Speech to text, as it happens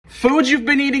Foods you've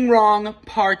been eating wrong,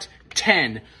 part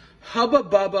 10. Hubba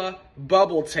Bubba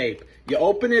bubble tape. You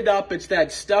open it up, it's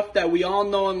that stuff that we all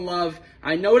know and love.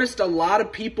 I noticed a lot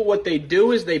of people, what they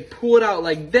do is they pull it out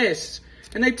like this,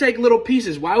 and they take little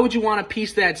pieces. Why would you want a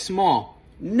piece that small?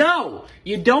 No,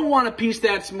 you don't want a piece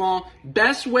that small.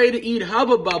 Best way to eat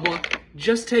Hubba Bubba,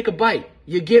 just take a bite.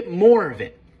 You get more of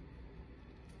it.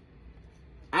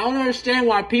 I don't understand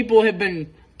why people have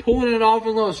been pulling it off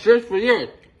in little strips for years.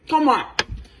 Come on,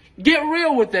 get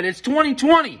real with it. It's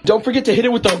 2020. Don't forget to hit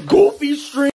it with the goofy string.